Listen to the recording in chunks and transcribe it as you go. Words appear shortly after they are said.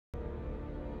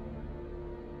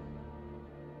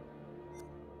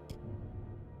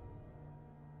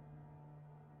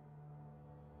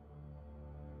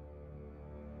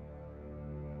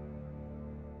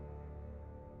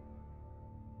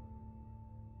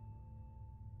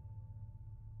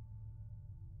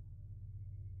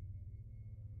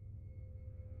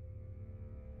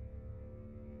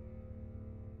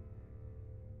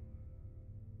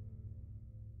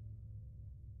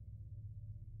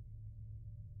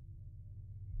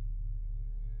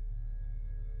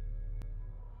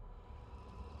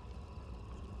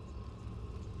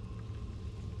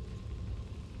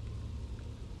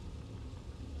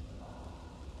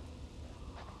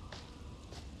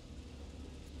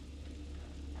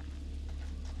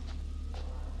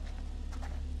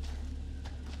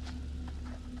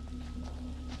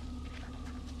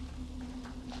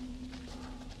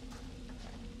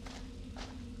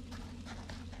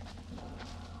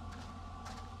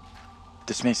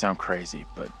This may sound crazy,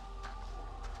 but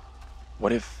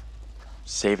what if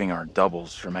saving our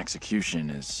doubles from execution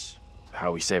is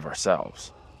how we save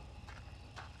ourselves?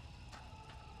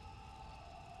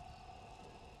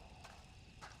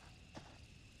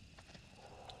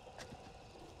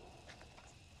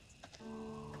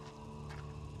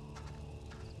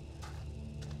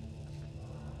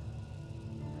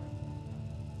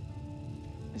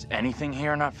 Is anything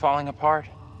here not falling apart?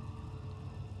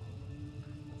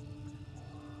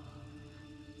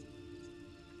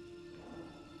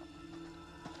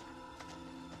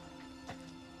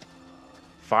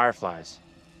 Fireflies.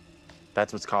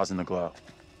 That's what's causing the glow.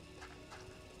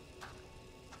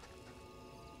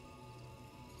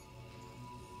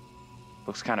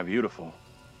 Looks kind of beautiful,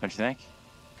 don't you think?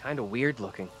 Kind of weird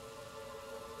looking.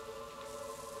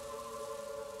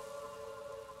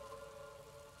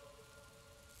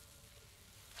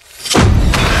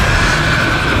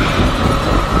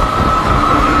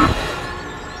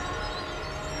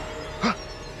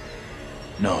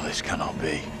 No, this cannot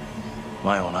be.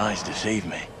 My own eyes deceive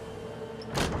me.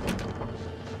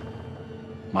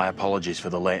 My apologies for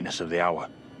the lateness of the hour,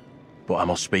 but I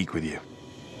must speak with you.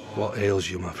 What ails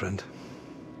you, my friend?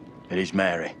 It is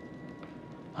Mary.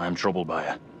 I am troubled by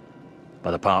her,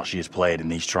 by the part she has played in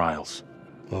these trials.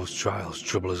 Those trials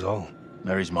trouble us all.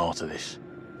 There is more to this.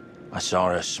 I saw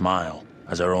her smile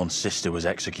as her own sister was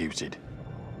executed.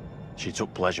 She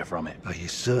took pleasure from it. Are you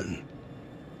certain?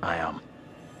 I am.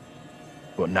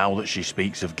 But now that she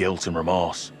speaks of guilt and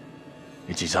remorse,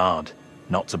 it is hard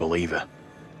not to believe her.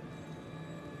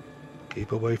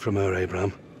 Keep away from her,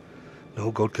 Abraham.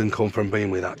 No good can come from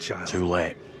being with that child. Too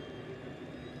late.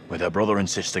 With her brother and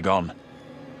sister gone,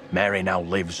 Mary now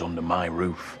lives under my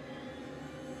roof.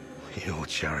 Your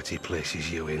charity places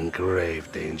you in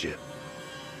grave danger.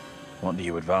 What do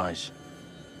you advise?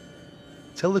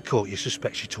 Tell the court you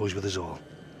suspect she toys with us all.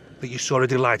 That you saw her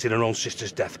delight in her own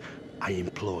sister's death. I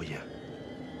implore you.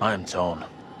 I am torn.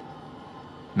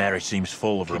 Mary seems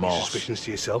full of Keep your remorse. suspicions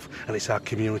to yourself, and it's our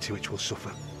community which will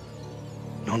suffer.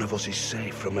 None of us is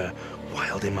safe from her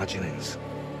wild imaginings.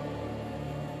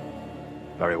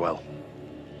 Very well.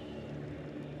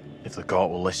 If the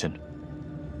court will listen,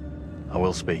 I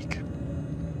will speak.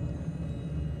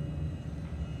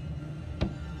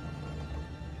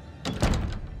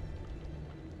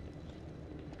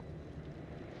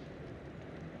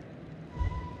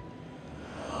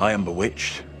 I am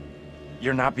bewitched.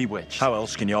 You're not bewitched. How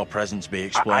else can your presence be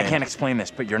explained? I can't explain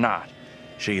this, but you're not.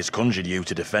 She has conjured you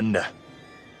to defend her.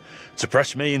 To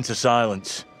press me into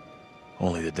silence.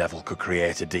 Only the devil could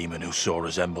create a demon who so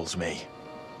resembles me.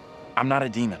 I'm not a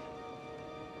demon.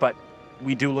 But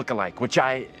we do look alike, which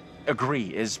I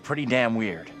agree is pretty damn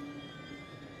weird.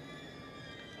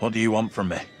 What do you want from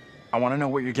me? I want to know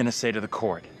what you're going to say to the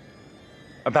court.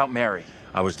 About Mary.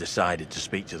 I was decided to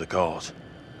speak to the court.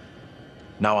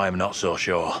 Now I am not so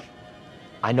sure.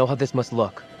 I know how this must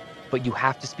look, but you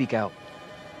have to speak out.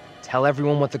 Tell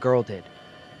everyone what the girl did,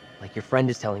 like your friend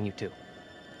is telling you to.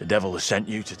 The devil has sent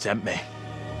you to tempt me.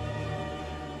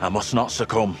 I must not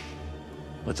succumb.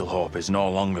 Little Hope is no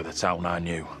longer the town I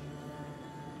knew.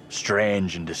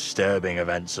 Strange and disturbing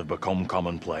events have become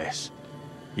commonplace.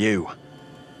 You,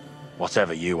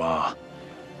 whatever you are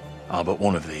but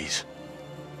one of these.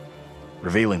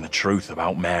 Revealing the truth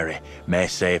about Mary may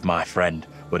save my friend,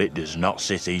 but it does not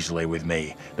sit easily with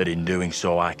me that in doing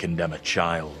so I condemn a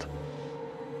child.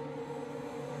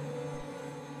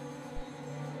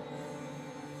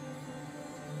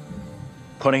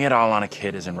 Putting it all on a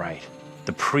kid isn't right.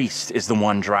 The priest is the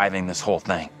one driving this whole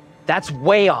thing. That's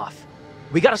way off.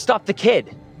 We gotta stop the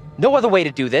kid. No other way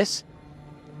to do this.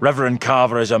 Reverend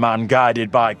Carver is a man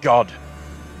guided by God.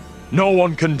 No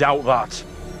one can doubt that.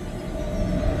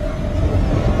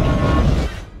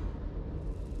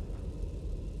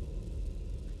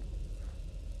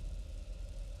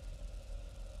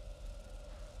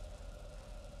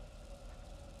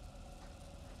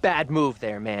 Bad move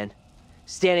there, man.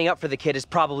 Standing up for the kid is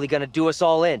probably gonna do us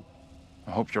all in.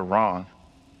 I hope you're wrong.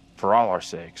 For all our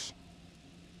sakes.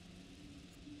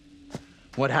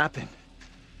 What happened?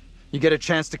 You get a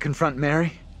chance to confront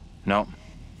Mary? No.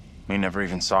 We never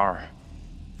even saw her.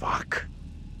 Fuck.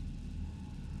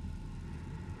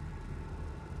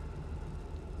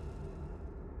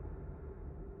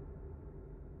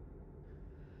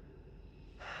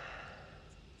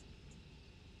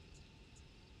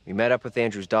 We met up with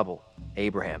Andrew's double,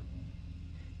 Abraham.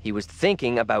 He was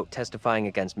thinking about testifying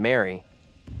against Mary,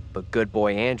 but good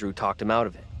boy Andrew talked him out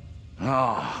of it.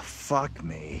 Oh, fuck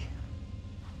me.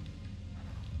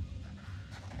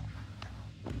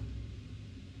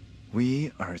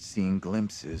 We are seeing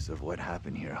glimpses of what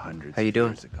happened here hundreds How you of doing?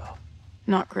 years ago.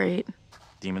 Not great.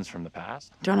 Demons from the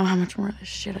past? Don't know how much more of this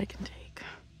shit I can take.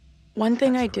 One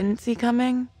thing I didn't see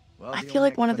coming, I feel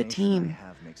like one of the team.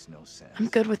 I'm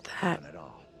good with that.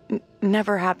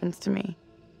 Never happens to me.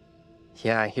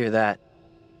 Yeah, I hear that.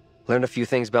 Learned a few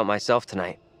things about myself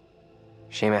tonight.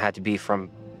 Shame it had to be from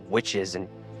witches and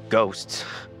ghosts.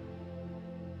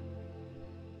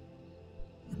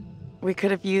 We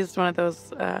could have used one of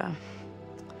those,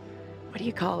 what do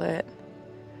you call it?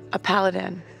 A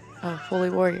paladin, a holy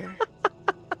warrior.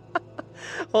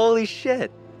 Holy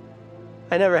shit.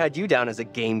 I never had you down as a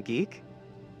game geek.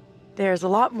 There's a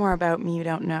lot more about me you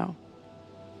don't know.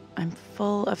 I'm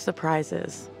full of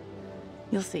surprises.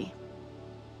 You'll see.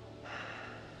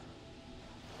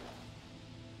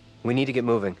 We need to get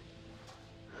moving.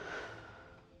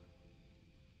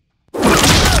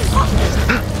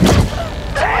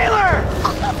 Taylor!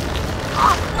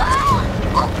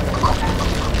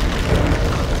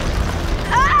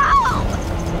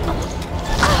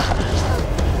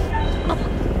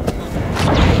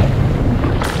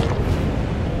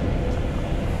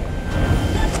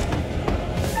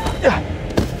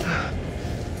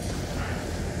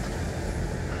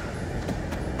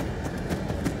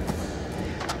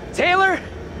 Taylor?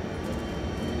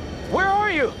 Where are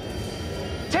you?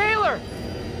 Taylor!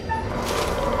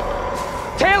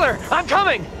 Taylor, I'm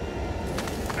coming!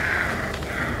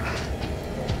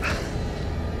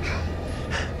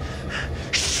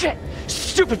 Shit!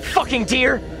 Stupid fucking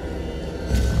deer!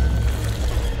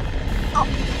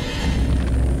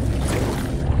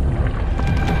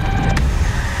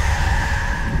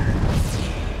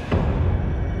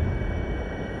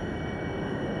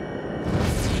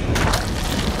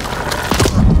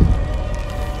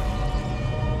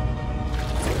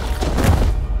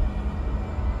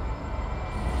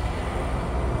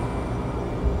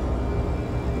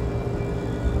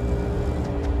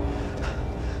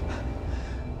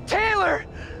 Taylor!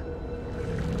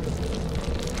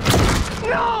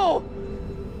 No!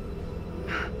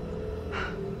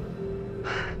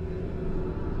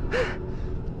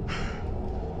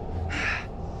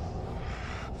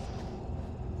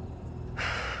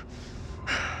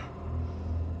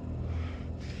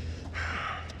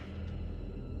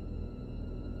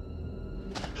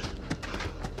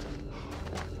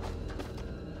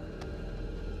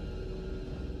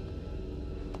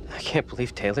 I can't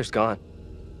believe Taylor's gone.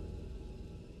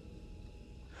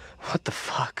 What the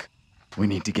fuck? We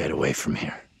need to get away from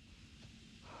here.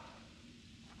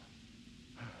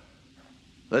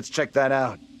 Let's check that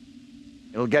out.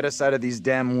 It'll get us out of these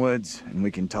damn woods, and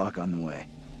we can talk on the way.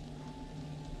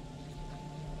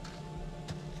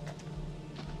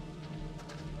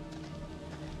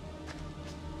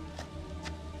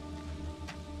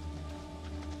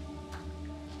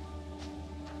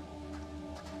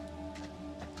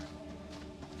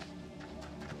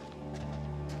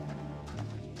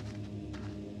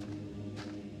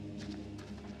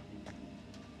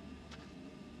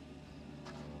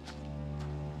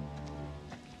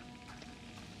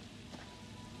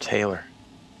 Taylor.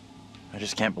 I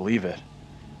just can't believe it.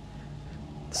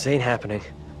 This ain't happening.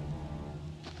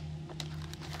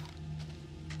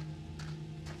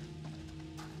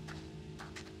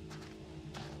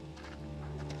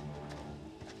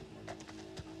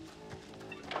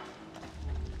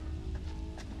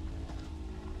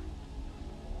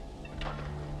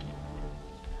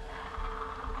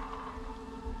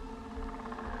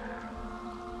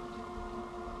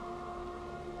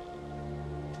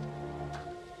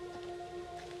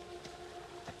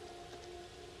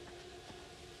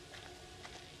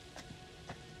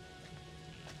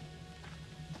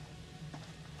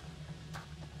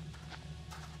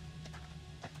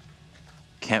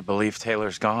 Can't believe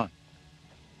Taylor's gone.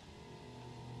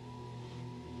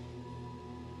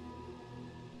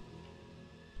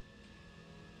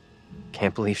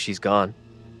 Can't believe she's gone.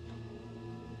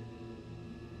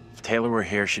 If Taylor were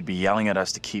here, she'd be yelling at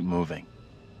us to keep moving.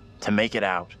 To make it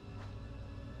out.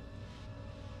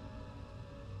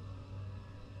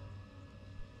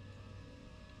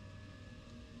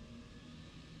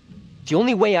 The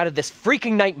only way out of this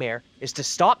freaking nightmare is to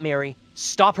stop Mary,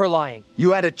 stop her lying.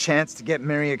 You had a chance to get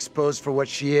Mary exposed for what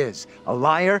she is, a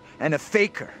liar and a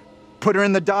faker. Put her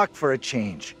in the dock for a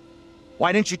change.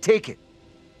 Why didn't you take it?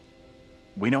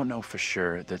 We don't know for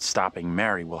sure that stopping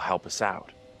Mary will help us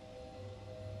out.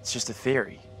 It's just a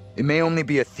theory. It may only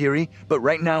be a theory, but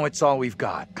right now it's all we've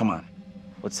got. Come on,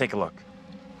 let's take a look.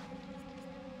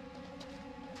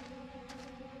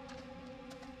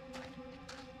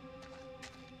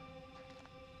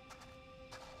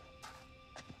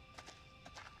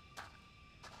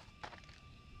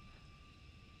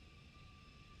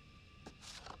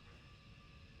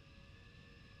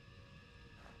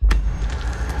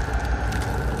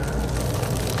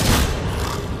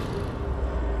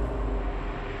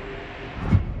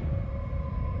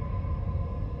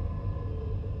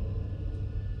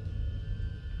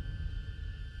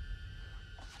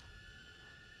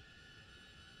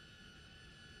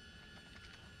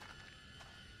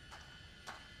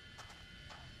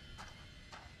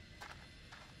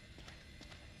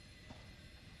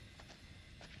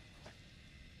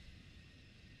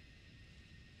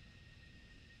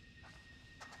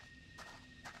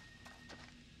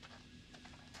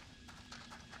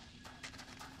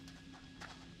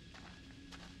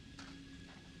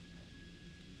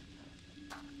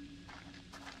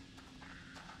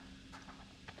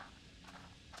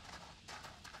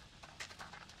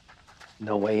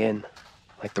 No way in,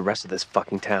 like the rest of this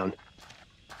fucking town.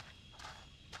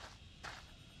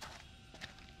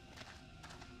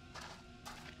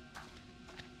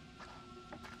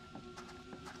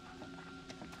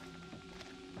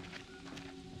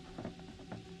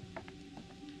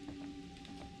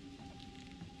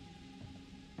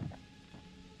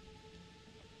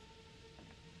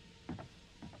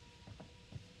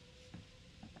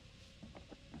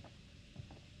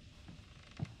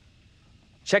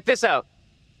 Check this out.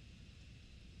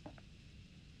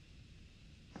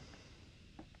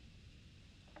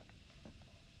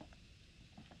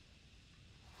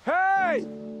 Hey!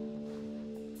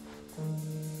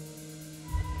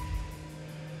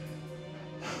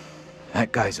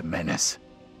 That guy's a menace.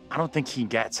 I don't think he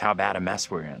gets how bad a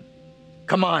mess we're in.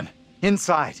 Come on,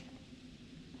 inside.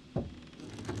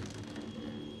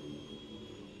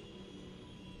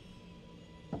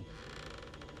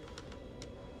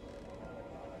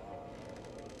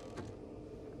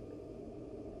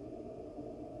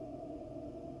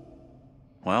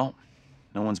 Well,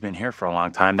 no one's been here for a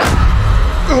long time.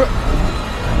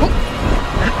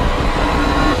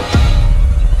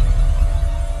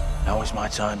 Now is my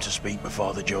time to speak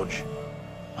before the judge.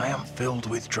 I am filled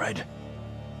with dread.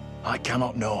 I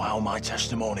cannot know how my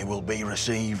testimony will be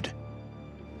received.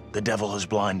 The devil has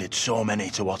blinded so many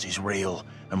to what is real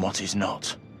and what is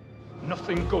not.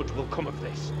 Nothing good will come of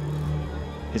this.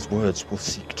 His words will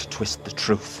seek to twist the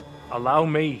truth. Allow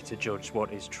me to judge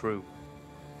what is true.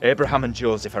 Abraham and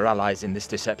Joseph are allies in this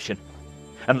deception.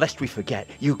 And lest we forget,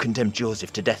 you condemned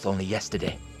Joseph to death only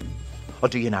yesterday. Or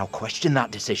do you now question that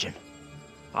decision?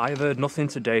 I have heard nothing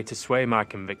today to sway my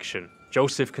conviction.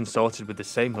 Joseph consorted with the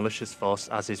same malicious force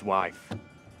as his wife.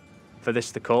 For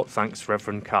this the court thanks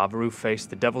Reverend Carver, who faced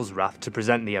the devil's wrath to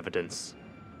present the evidence.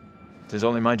 It is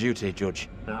only my duty, Judge.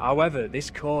 However,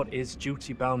 this court is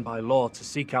duty-bound by law to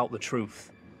seek out the truth.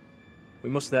 We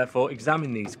must therefore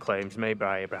examine these claims made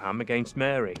by Abraham against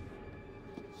Mary.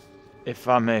 If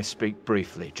I may speak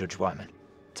briefly, Judge Wyman.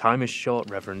 Time is short,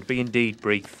 Reverend. Be indeed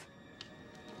brief.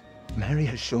 Mary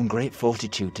has shown great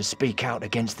fortitude to speak out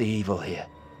against the evil here.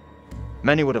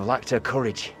 Many would have lacked her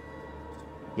courage.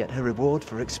 Yet her reward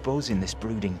for exposing this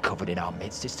brooding coven in our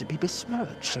midst is to be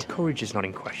besmirched. Her courage is not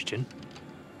in question.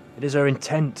 It is her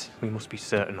intent we must be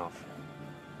certain of.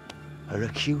 Her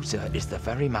accuser is the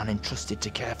very man entrusted to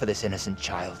care for this innocent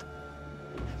child.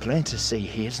 Plain to see,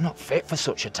 he is not fit for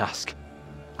such a task,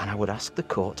 and I would ask the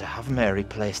court to have Mary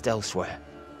placed elsewhere.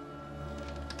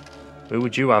 Who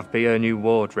would you have be her new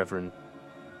ward, Reverend?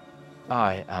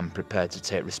 I am prepared to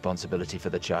take responsibility for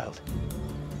the child,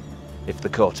 if the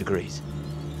court agrees.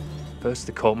 First,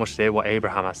 the court must hear what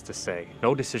Abraham has to say.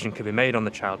 No decision can be made on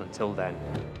the child until then.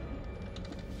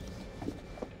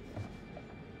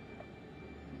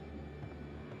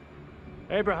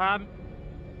 Abraham!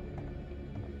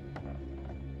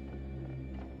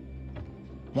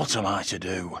 What am I to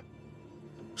do?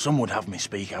 Some would have me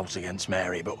speak out against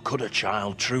Mary, but could a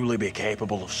child truly be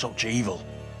capable of such evil?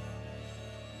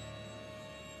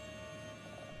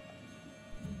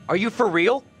 Are you for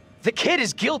real? The kid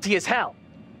is guilty as hell.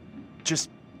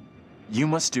 You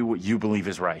must do what you believe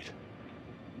is right.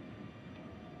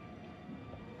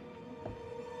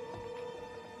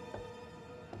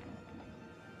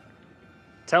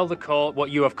 Tell the court what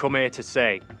you have come here to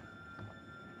say.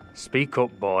 Speak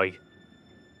up, boy.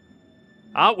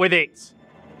 Out with it!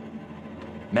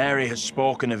 Mary has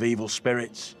spoken of evil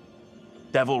spirits,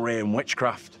 devilry and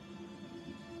witchcraft.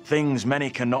 Things many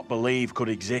cannot believe could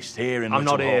exist here in I'm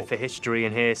Little not here Hope. for history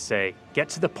and hearsay. Get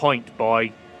to the point,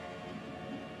 boy.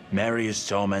 Mary is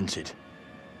tormented.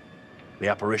 The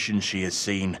apparitions she has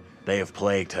seen, they have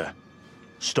plagued her,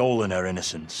 stolen her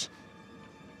innocence.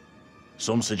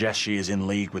 Some suggest she is in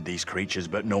league with these creatures,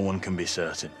 but no one can be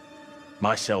certain.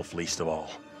 Myself least of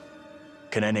all.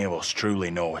 Can any of us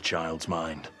truly know a child's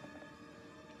mind?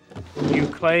 You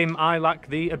claim I lack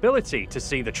the ability to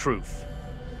see the truth.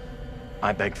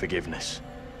 I beg forgiveness.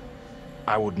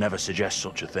 I would never suggest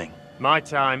such a thing. My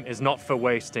time is not for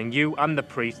wasting. You and the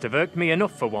priest have irked me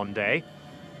enough for one day.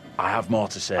 I have more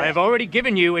to say. I have already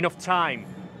given you enough time.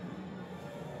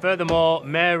 Furthermore,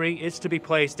 Mary is to be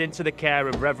placed into the care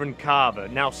of Reverend Carver.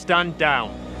 Now stand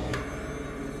down.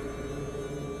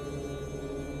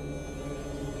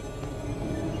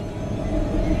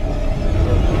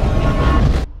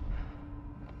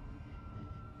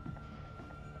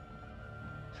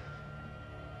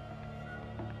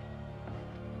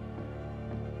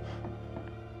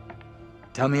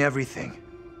 Tell me everything.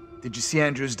 Did you see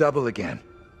Andrew's double again?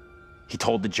 He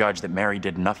told the judge that Mary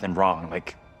did nothing wrong,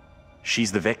 like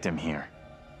she's the victim here.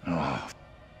 Oh,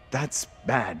 that's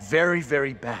bad. Very,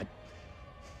 very bad.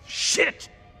 Shit!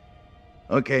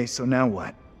 Okay, so now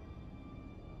what?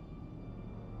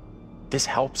 This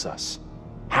helps us.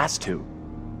 Has to.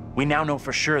 We now know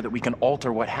for sure that we can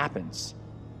alter what happens.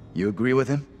 You agree with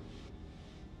him?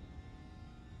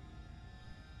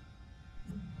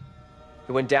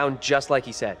 It went down just like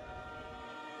he said.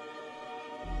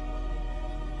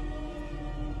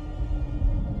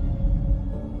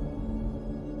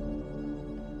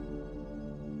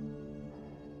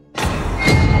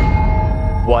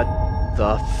 What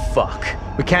the fuck?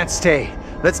 We can't stay.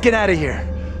 Let's get out of here.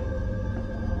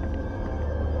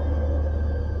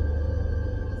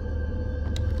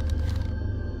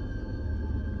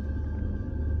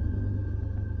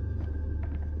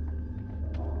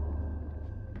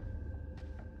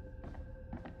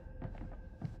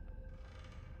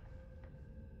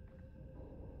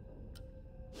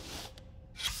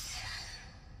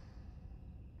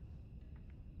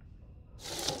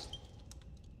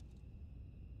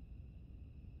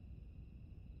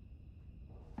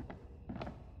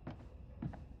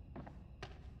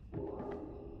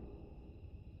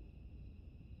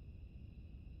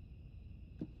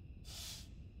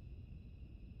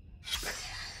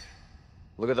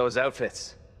 Look at those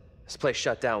outfits. This place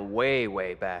shut down way,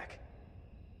 way back.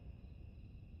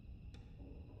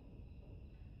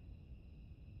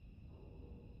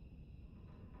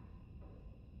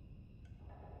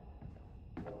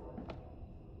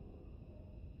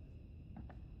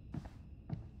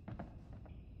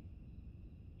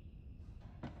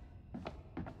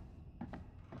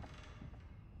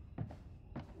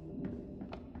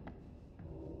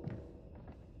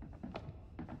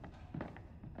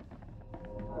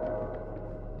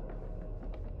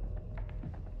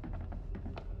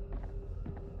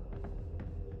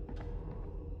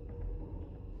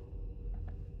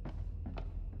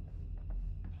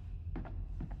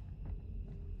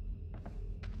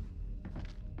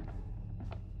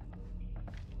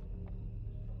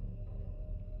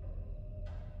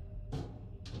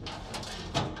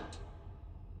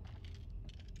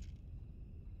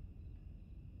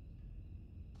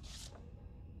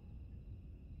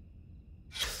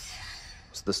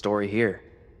 What's the story here?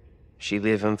 She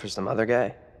leave him for some other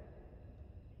guy?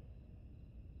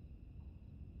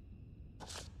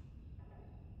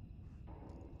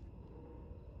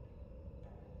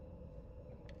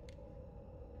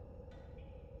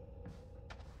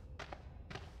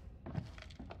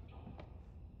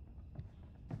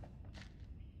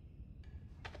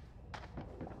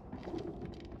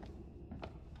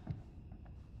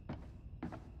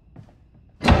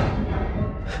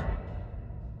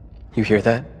 You hear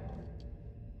that?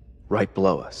 Right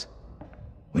below us.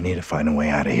 We need to find a way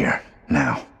out of here.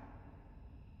 Now.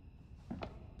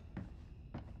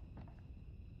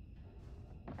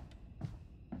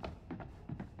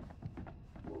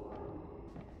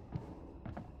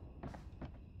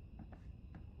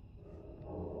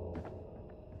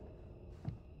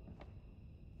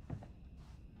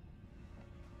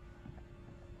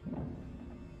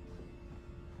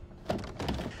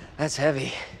 That's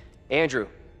heavy. Andrew,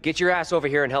 get your ass over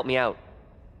here and help me out.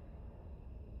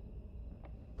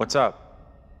 What's up?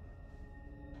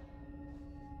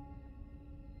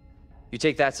 You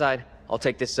take that side, I'll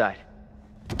take this side.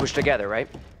 Push together, right?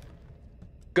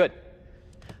 Good.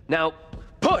 Now,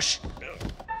 push!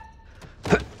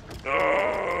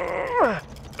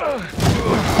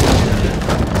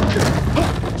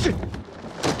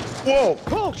 Whoa!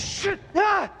 Oh, shit!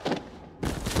 Ah!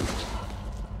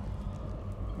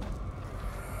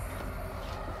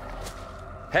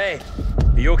 Hey,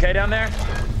 are you okay down there?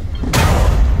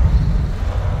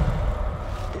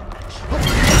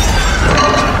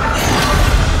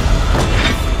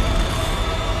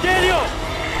 Daniel!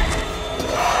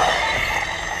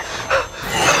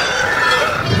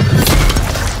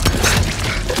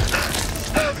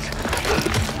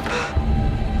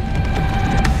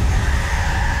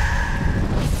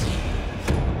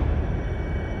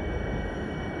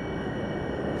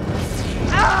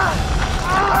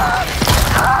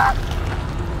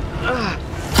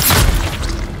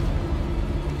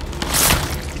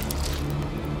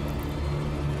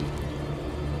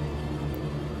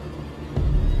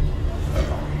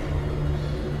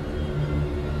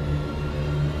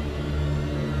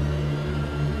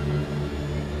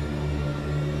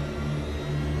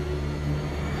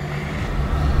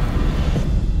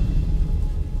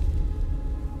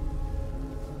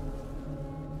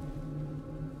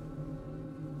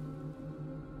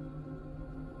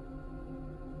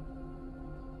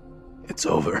 It's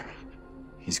over.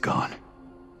 He's gone.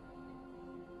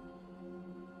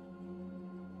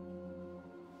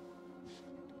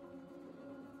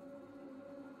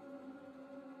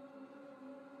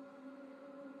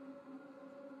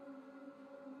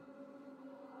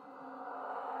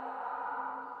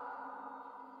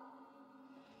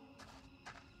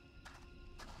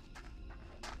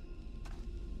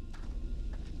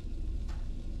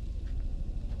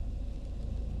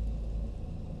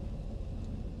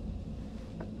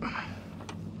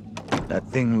 That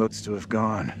thing looks to have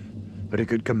gone, but it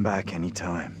could come back any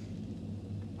time.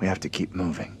 We have to keep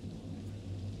moving.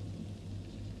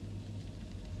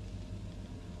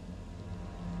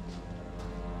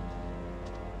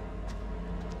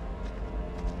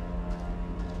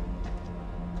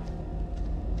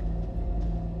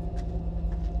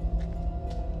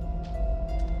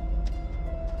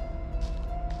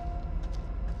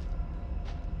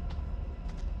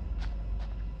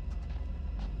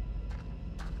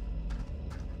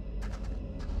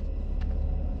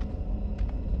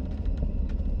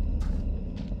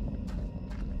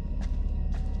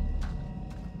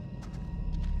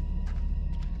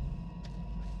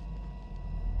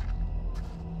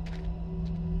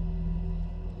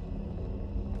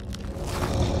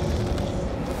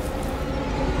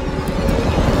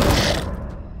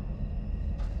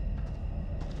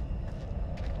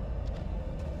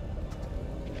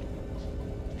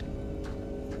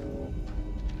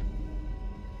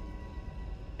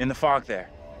 In the fog there.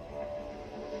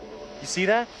 You see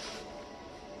that?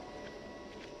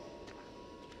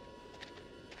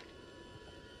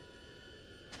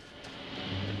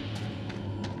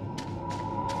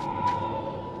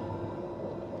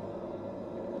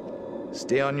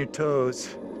 Stay on your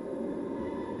toes.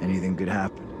 Anything could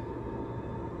happen.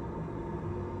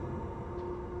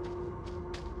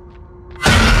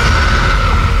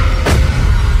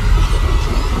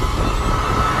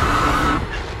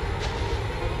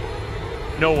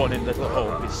 No one in Little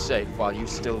Hope is safe while you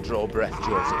still draw breath,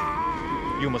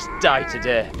 Joseph. You must die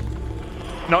today.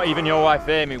 Not even your wife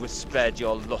Amy was spared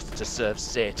your lust to serve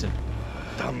Satan.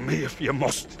 Damn me if you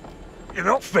must. You're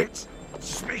not fit.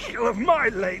 Speak ill of my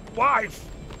late wife.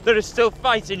 There is still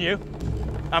fight in you.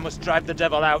 I must drive the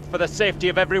devil out for the safety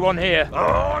of everyone here.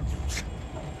 Oh,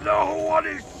 no one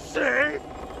is safe.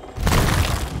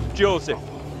 Joseph,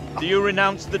 do you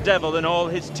renounce the devil and all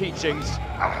his teachings?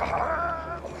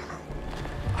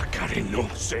 I carry no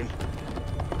sin.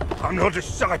 I'm no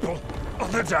disciple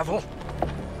of the devil.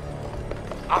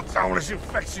 Our town is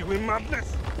infected with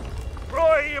madness.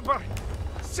 Brought here by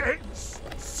Satan's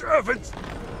servants.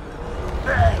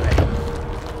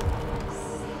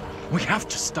 We have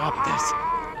to stop this.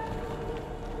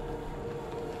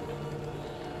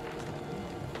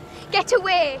 Get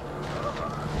away!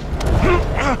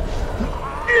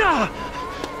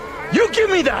 You give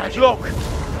me that! Look!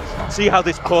 See how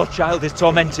this poor child is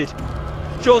tormented.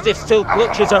 Joseph still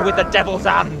clutches her with the devil's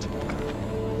hand.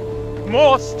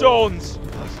 More stones!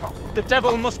 The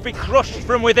devil must be crushed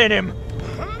from within him.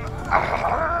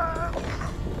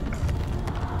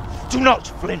 Do not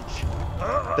flinch.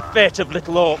 The fate of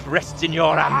Little Hope rests in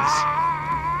your hands.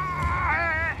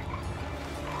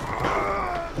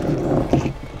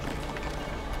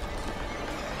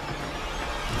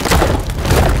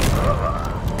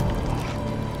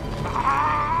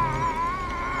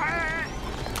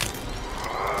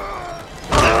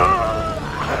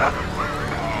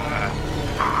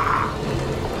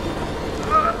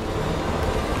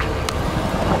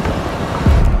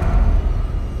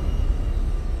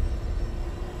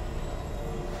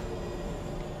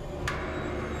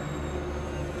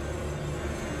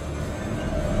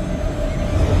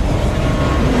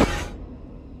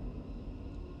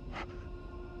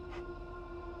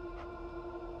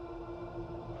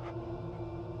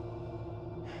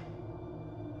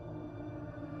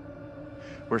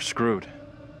 We're screwed.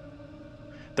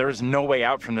 There is no way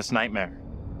out from this nightmare.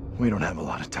 We don't have a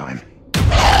lot of time.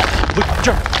 Look,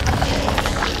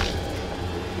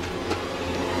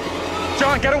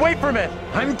 John, get away from it!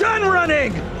 I'm done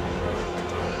running!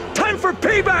 Time for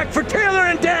payback for Taylor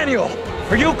and Daniel!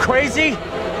 Are you crazy?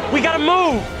 We gotta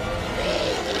move!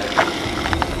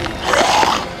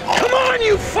 Come on,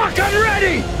 you fuck! I'm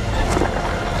ready!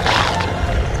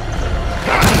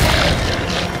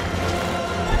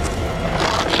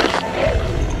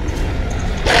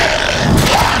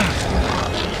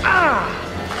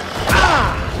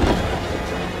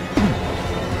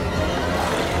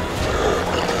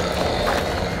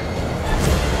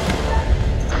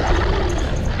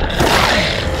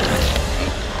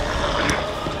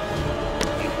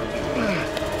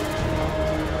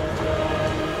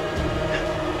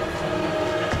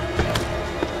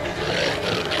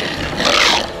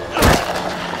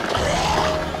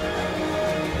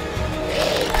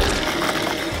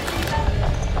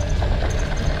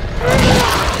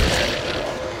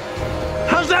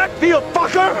 You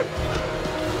fucker!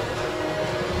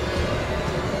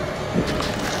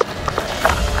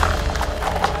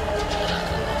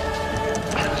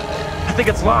 I think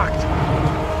it's locked.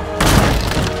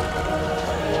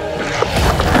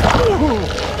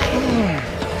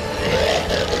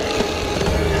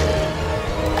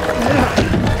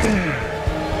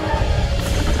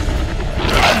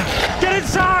 Get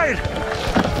inside!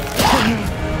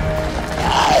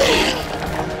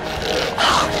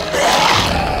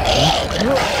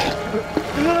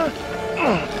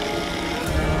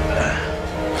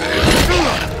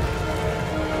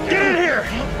 Get in here!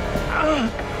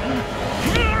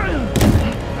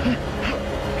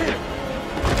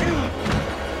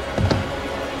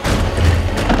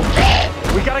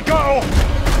 We gotta go!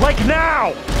 Like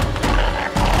now!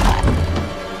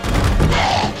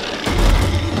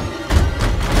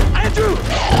 Andrew!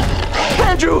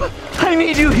 Andrew! I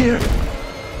need you here!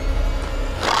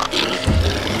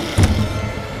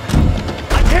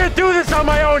 I can't do this on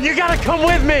my own! You gotta come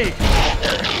with me!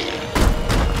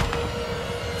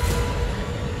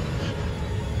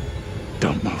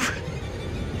 Don't move.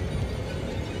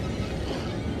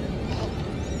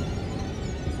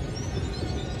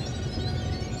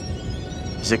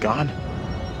 Is it gone?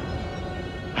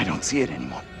 I don't see it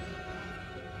anymore.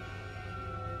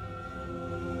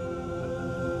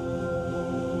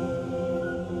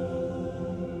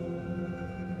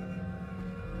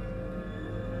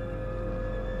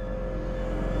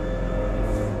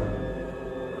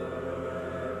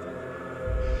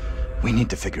 We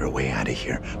need to figure a way out of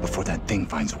here before that thing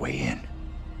finds a way in.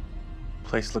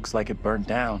 Place looks like it burned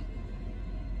down.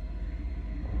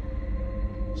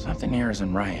 Something here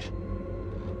isn't right.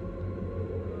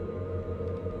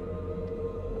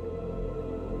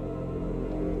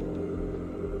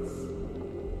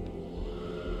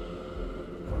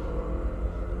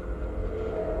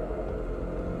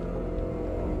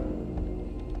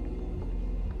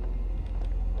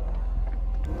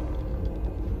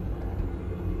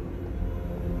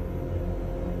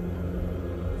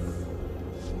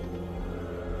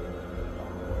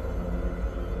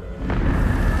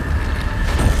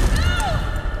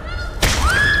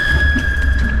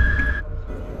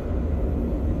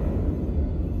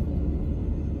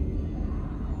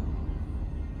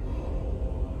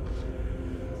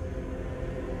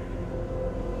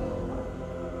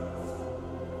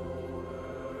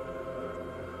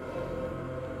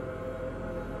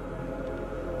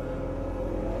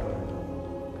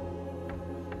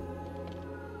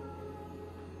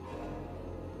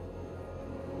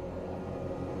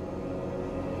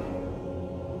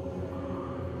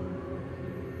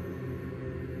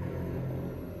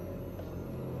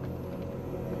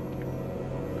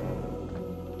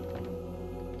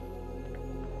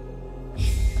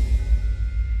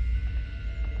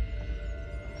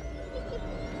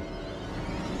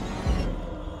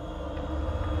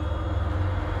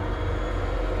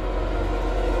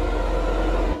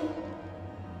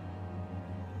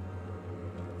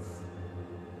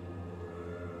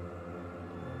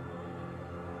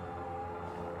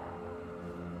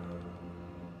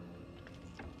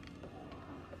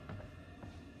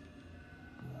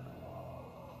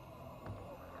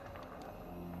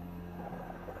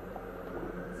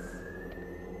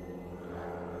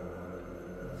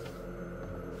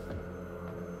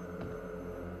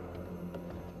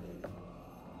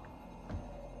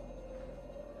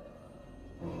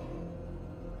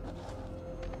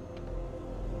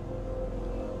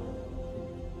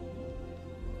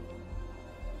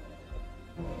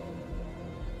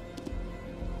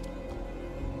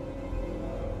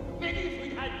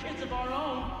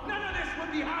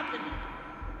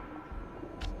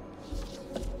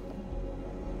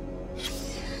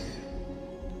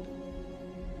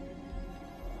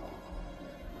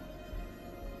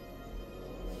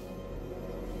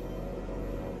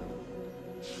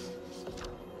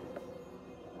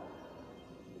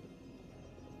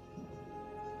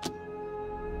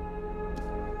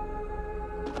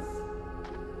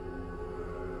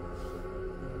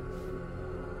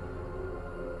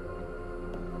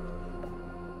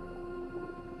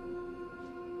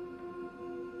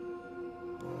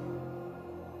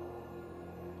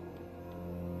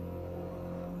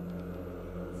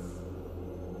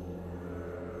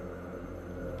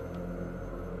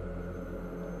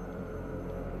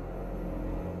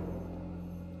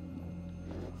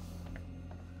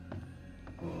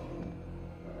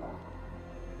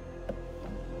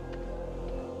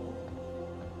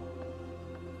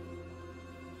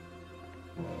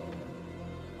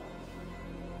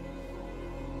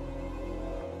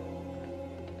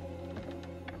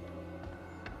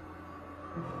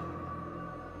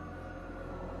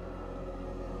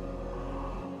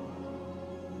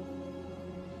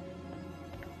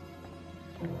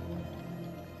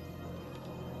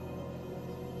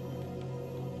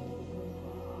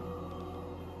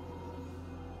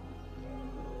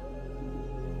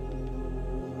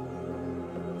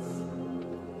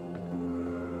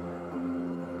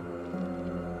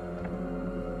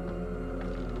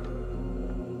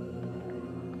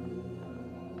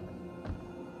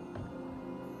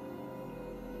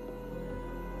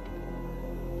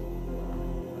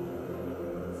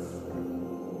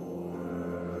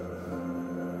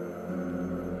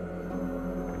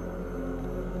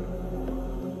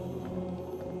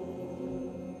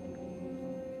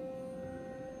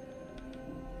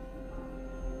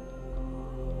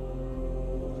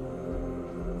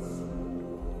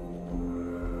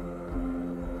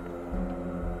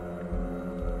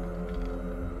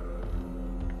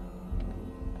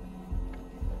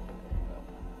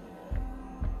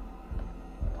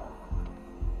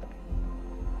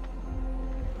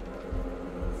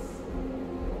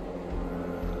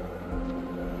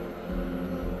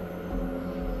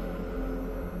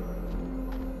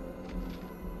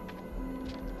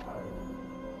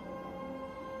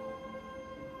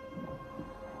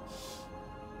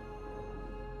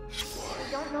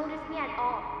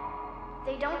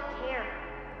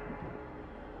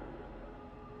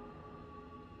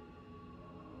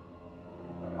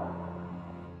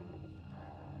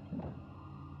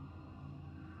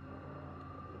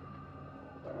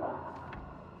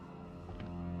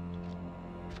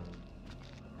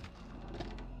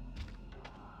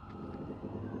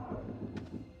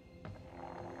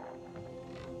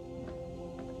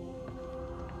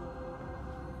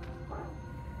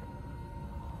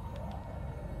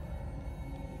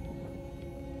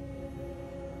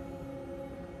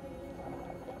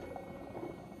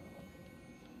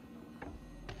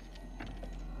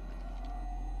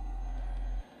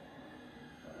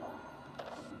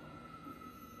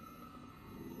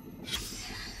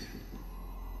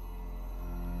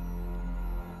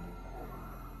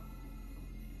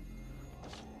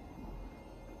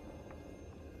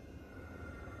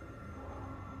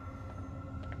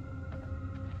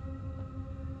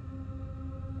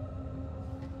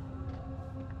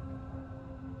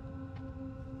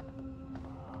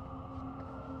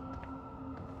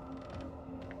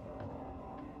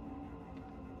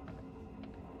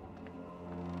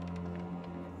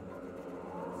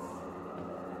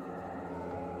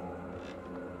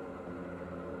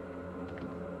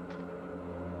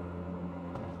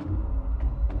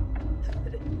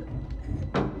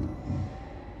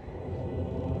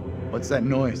 What's that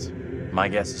noise? My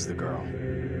guess is the girl.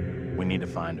 We need to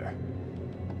find her.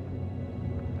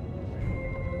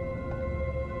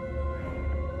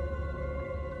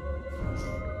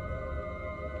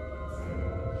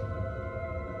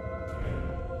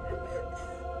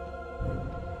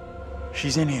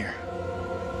 She's in here.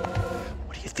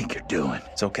 What do you think you're doing?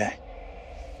 It's okay.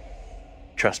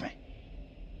 Trust me.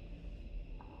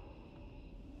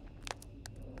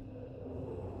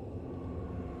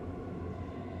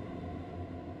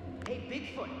 Hey,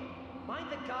 Bigfoot, mind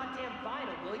the goddamn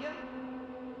vinyl, will ya?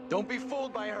 Don't be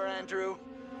fooled by her, Andrew.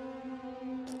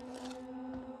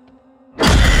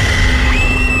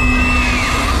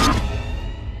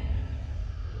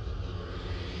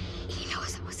 He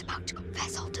knows I was about to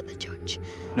confess all to the judge.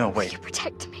 No, wait. You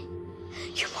protect me.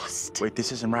 You must. Wait,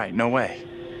 this isn't right. No way.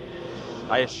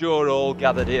 I assure all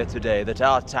gathered here today that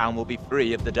our town will be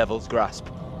free of the devil's grasp.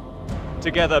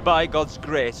 Together, by God's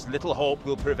grace, little hope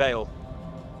will prevail.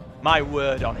 My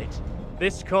word on it.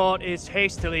 This court is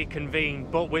hastily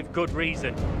convened, but with good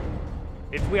reason.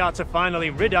 If we are to finally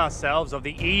rid ourselves of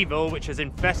the evil which has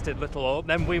infested Little Hope,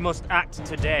 then we must act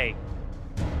today.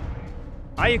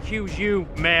 I accuse you,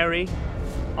 Mary,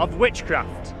 of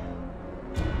witchcraft.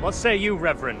 What say you,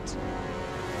 Reverend?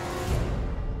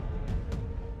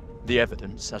 The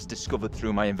evidence, as discovered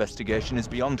through my investigation, is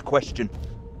beyond question.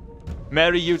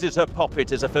 Mary uses her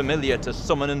puppet as a familiar to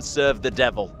summon and serve the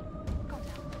devil.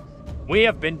 We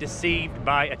have been deceived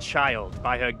by a child,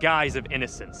 by her guise of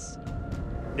innocence.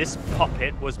 This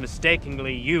puppet was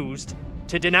mistakenly used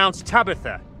to denounce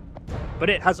Tabitha, but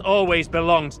it has always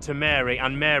belonged to Mary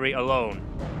and Mary alone.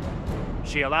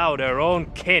 She allowed her own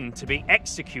kin to be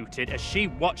executed as she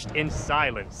watched in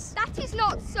silence. That is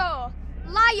not so.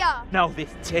 Liar! Now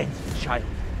this tainted child,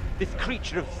 this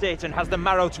creature of Satan, has the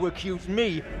marrow to accuse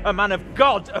me, a man of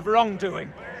God, of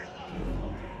wrongdoing.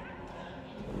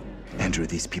 Andrew,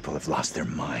 these people have lost their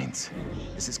minds.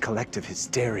 This is collective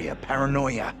hysteria,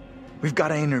 paranoia. We've got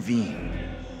to intervene.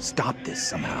 Stop this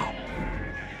somehow.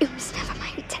 It was never my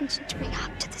intention to bring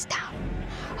harm to this town,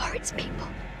 or its people.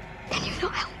 Can you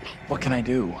not help me? What can I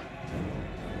do?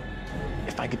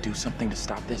 If I could do something to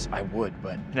stop this, I would,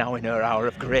 but... Now in her hour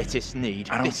of greatest need,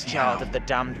 I don't this see child how. of the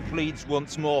damned pleads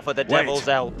once more for the devil's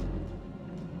help.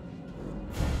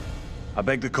 I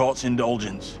beg the court's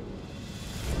indulgence.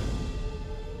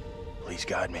 Please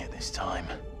guide me at this time.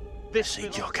 I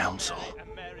seek your counsel.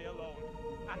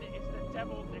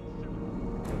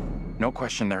 No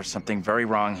question there's something very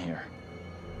wrong here.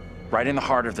 Right in the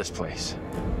heart of this place.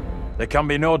 There can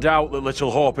be no doubt that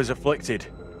Little Hope is afflicted.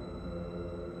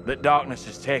 That darkness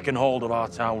has taken hold of our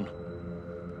town.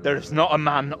 There is not a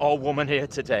man or woman here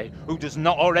today who does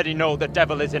not already know the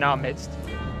devil is in our midst.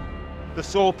 The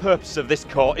sole purpose of this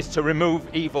court is to remove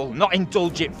evil, not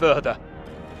indulge it further.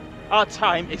 Our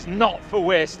time is not for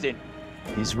wasting.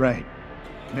 He's right.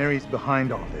 Mary's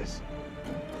behind all this.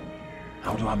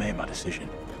 How do I make my decision?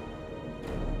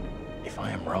 If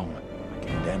I am wrong, I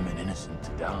condemn an innocent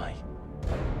to die.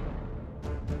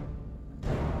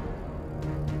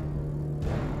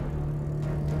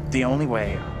 The only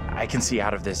way I can see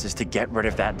out of this is to get rid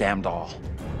of that damn doll.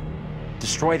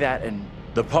 Destroy that and...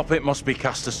 The puppet must be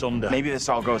cast asunder. maybe this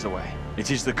all goes away.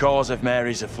 It is the cause of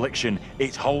Mary's affliction.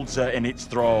 It holds her in its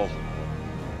thrall.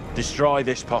 Destroy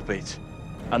this puppet,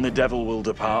 and the devil will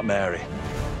depart Mary.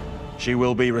 She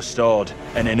will be restored,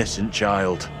 an innocent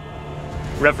child.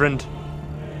 Reverend,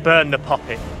 burn the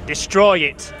puppet. Destroy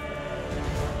it.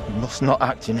 We must not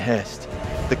act in haste.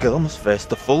 The girl must face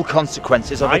the full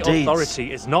consequences of My her deeds.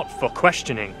 authority is not for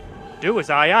questioning. Do as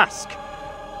I ask.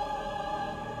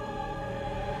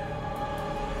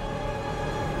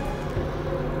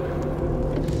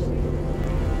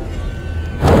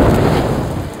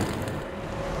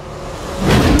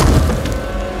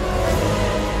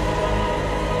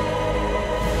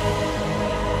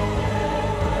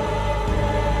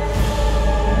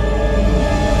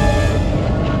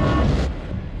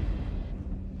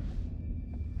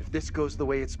 If this goes the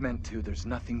way it's meant to, there's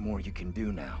nothing more you can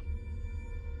do now.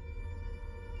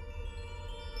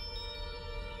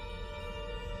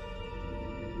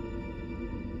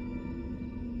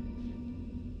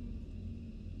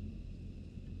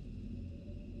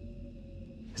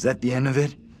 Is that the end of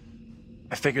it?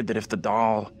 I figured that if the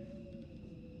doll...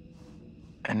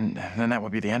 And then that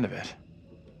would be the end of it.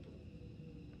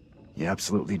 You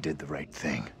absolutely did the right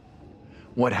thing.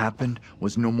 What happened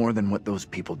was no more than what those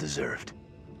people deserved.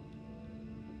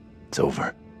 It's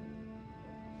over.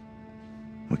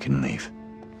 We can leave.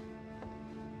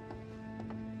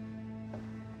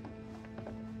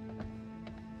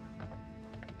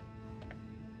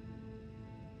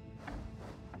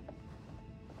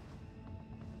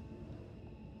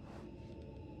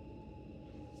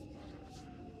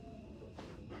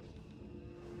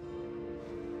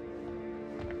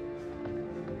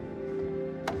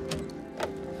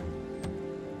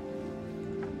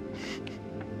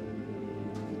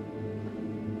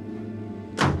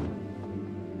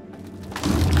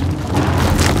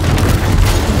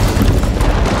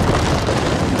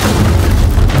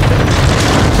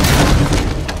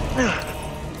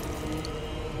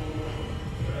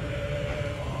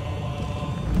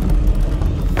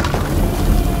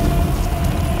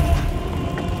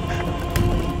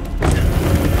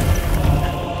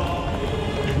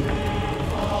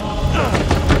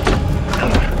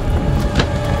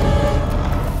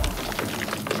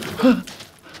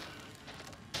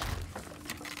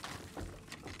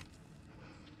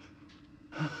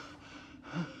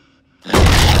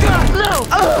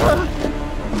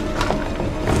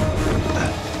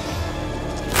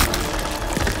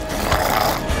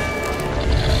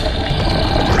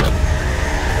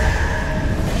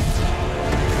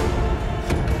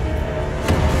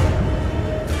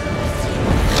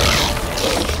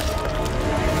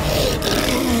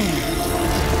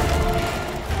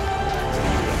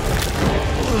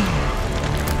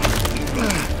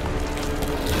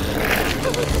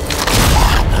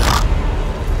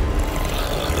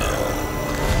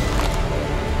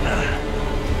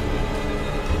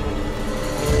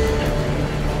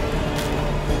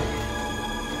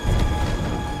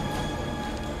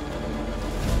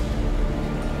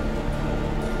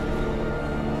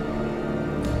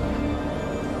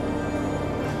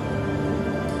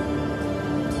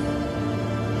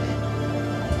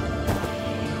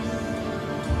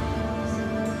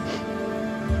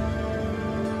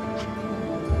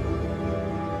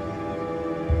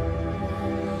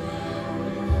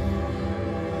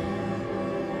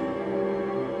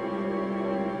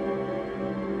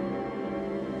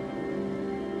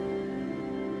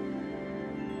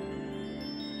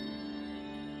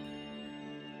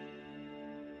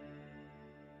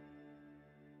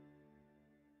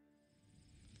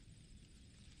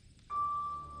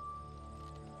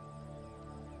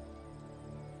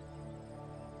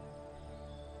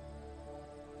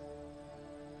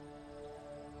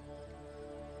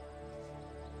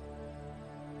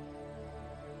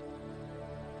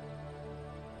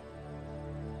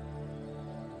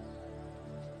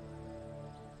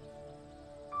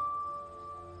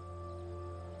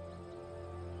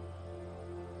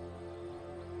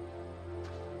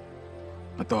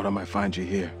 I thought I might find you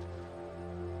here.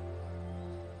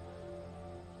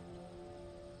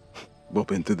 Both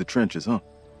been through the trenches, huh?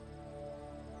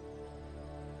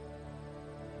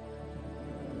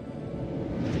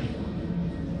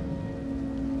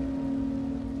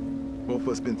 Both of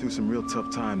us been through some real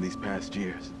tough time these past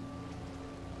years.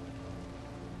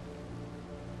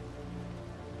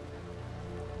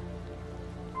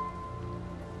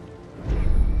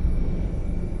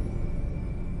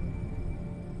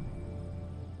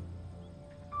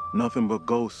 Nothing but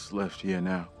ghosts left here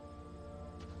now.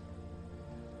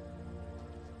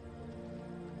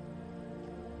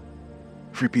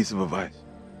 Free piece of advice.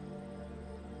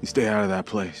 You stay out of that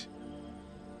place.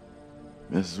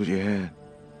 This is what you had.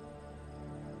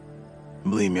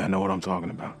 Believe me, I know what I'm talking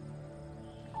about.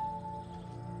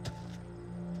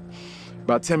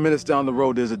 About 10 minutes down the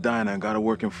road, there's a diner and got a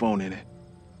working phone in it.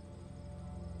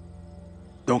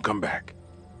 Don't come back.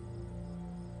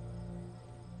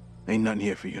 Ain't nothing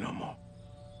here for you no more.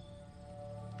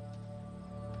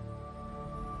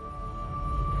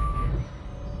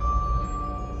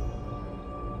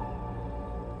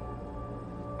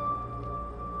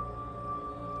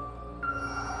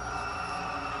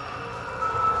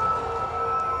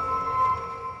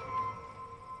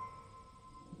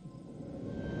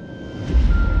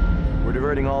 We're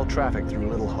diverting all traffic through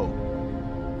Little Hope.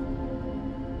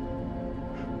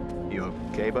 You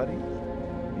okay, buddy?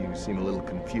 You seem a little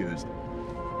confused.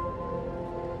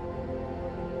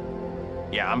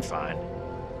 Yeah, I'm fine.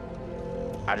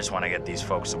 I just want to get these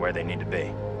folks to where they need to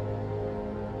be.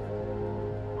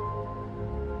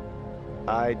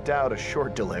 I doubt a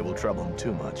short delay will trouble him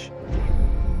too much.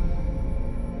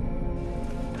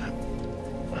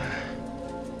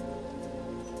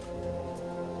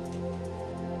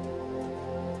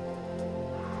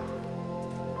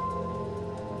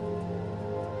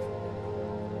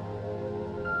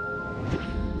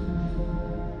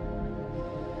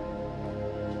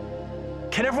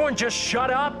 Can everyone just shut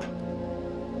up?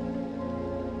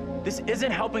 This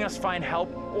isn't helping us find help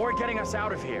or getting us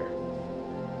out of here.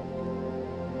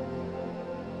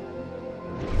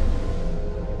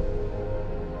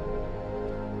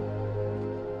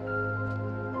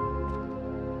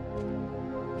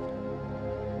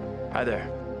 Hi there.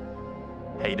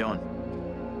 How you doing?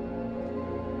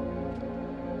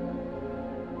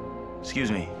 Excuse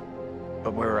me,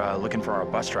 but we're looking for our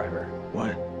bus driver.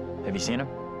 What? Have you seen him?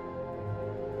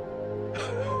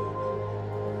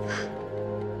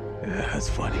 Yeah, that's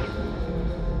funny.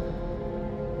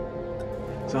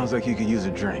 Sounds like you could use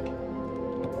a drink.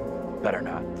 Better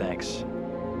not, thanks.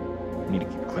 Need to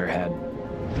keep a clear head.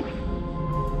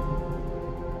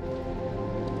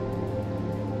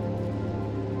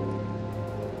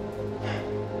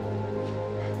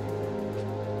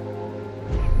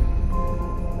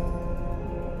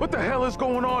 What the hell is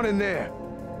going on in there?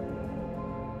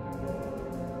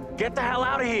 Get the hell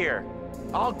out of here!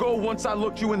 I'll go once I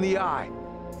look you in the eye.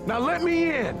 Now let me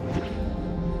in!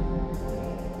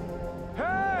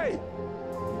 Hey!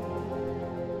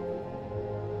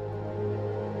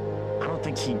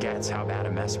 don't think he gets how bad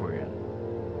a mess we're in.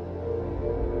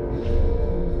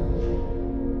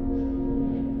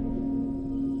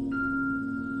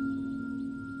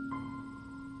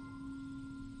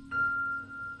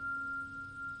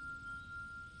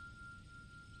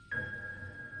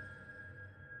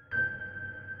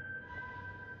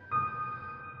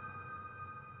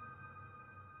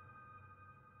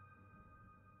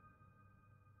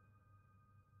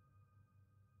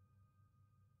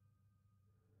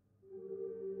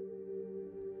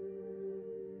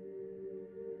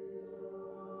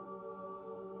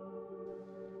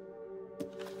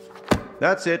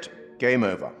 That's it. Game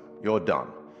over. You're done.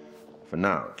 For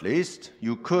now, at least.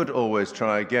 You could always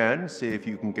try again, see if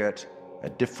you can get a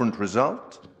different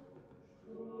result.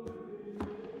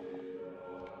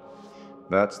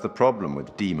 That's the problem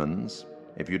with demons.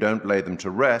 If you don't lay them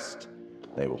to rest,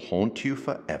 they will haunt you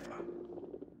forever.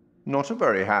 Not a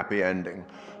very happy ending.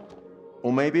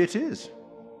 Or maybe it is.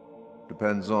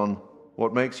 Depends on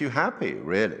what makes you happy,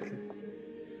 really.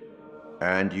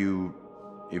 And you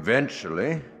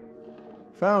eventually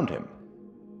found him.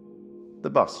 The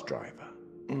bus driver.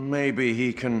 Maybe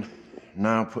he can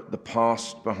now put the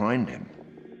past behind him.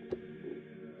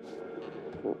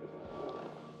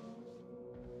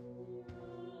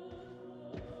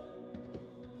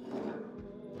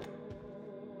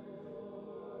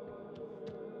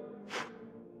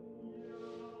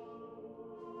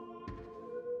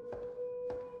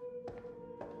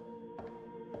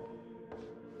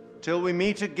 Till we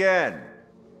meet again.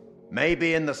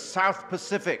 Maybe in the South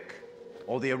Pacific,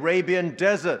 or the Arabian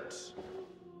Desert,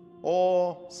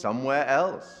 or somewhere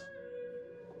else.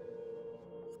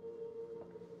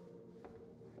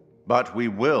 But we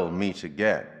will meet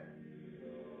again.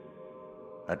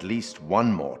 At least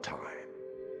one more time.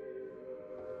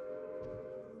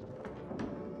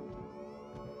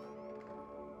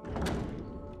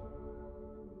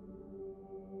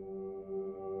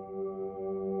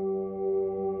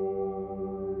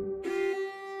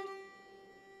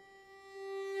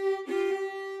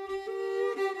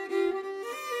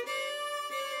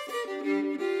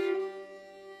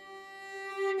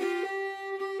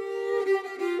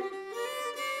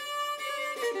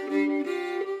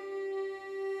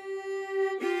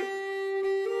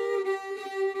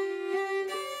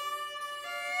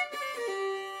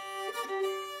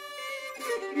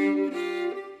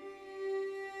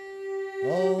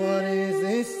 Oh, what is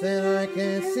this that I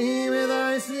can't see with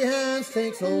icy hands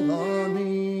takes hold on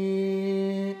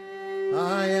me?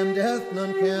 I am death,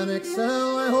 none can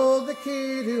excel. I hold the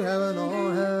key to heaven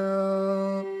or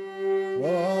hell.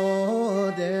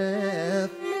 Oh,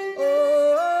 death,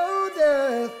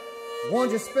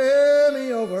 won't you spare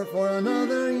me over for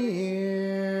another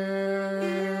year?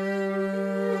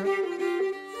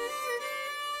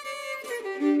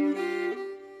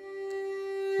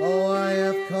 Oh, I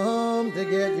have come to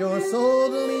get your soul,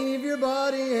 to leave your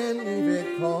body and leave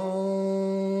it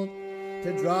cold,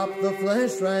 to drop the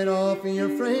flesh right off in your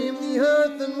frame. The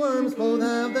earth and worms both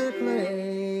have their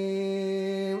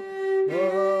claim.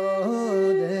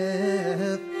 Oh,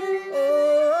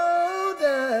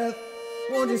 death,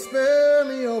 won't you spare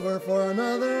me over for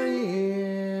another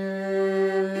year?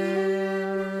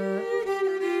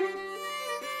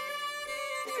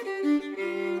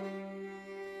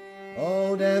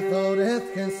 Oh,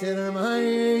 death, consider my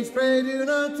age. Pray do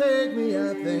not take me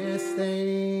at this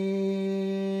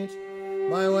stage.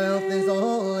 My wealth is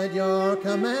all at your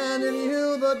command, and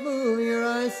you'll but move your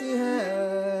icy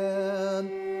hand.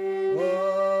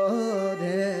 Oh,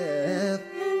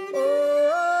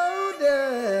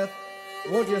 death,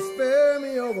 won't you spare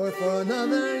me over for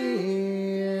another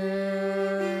year?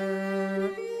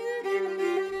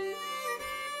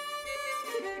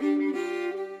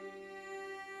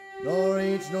 Nor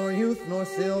age, nor youth, nor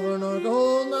silver, nor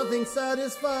gold, nothing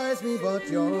satisfies me but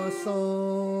your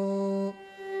soul.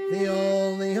 The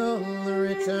old, the young, the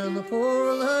rich, and the poor,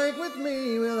 alike with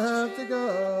me, will have to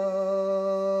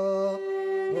go.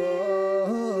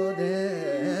 Oh,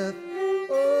 death,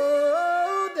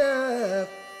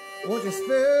 won't you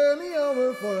spare me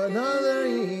over for another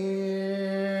year?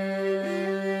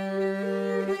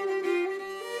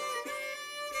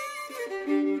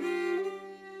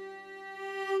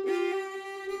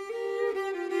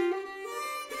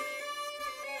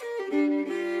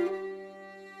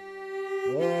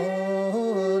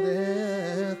 Oh,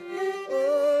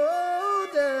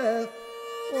 death,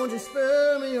 won't you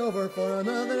spare me over for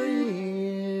another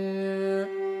year?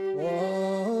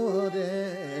 Oh,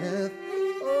 death,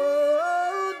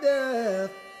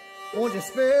 won't you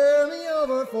spare me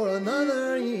over for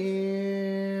another year?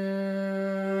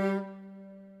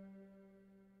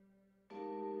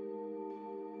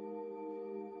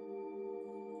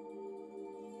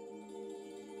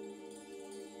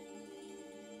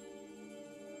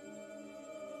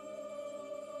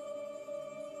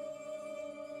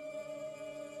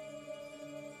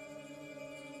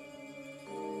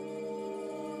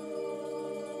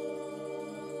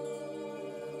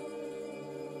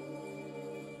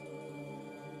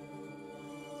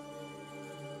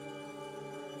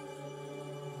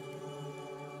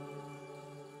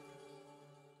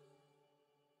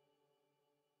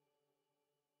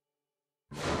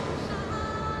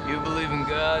 believe in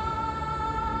God?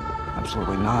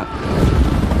 Absolutely not.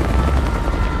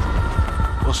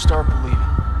 We'll start believing.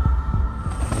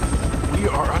 We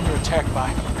are under attack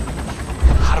by...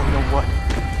 I don't know what.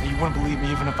 You wouldn't believe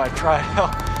me even if I tried. Hell,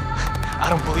 I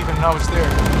don't believe it and I was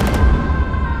there.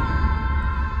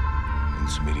 In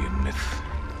Sumerian myth,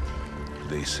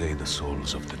 they say the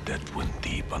souls of the dead went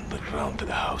deep underground to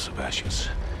the House of Ashes,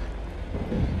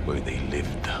 where they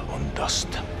lived on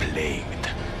dust, plagued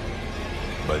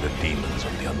by the demons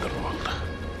of the underworld.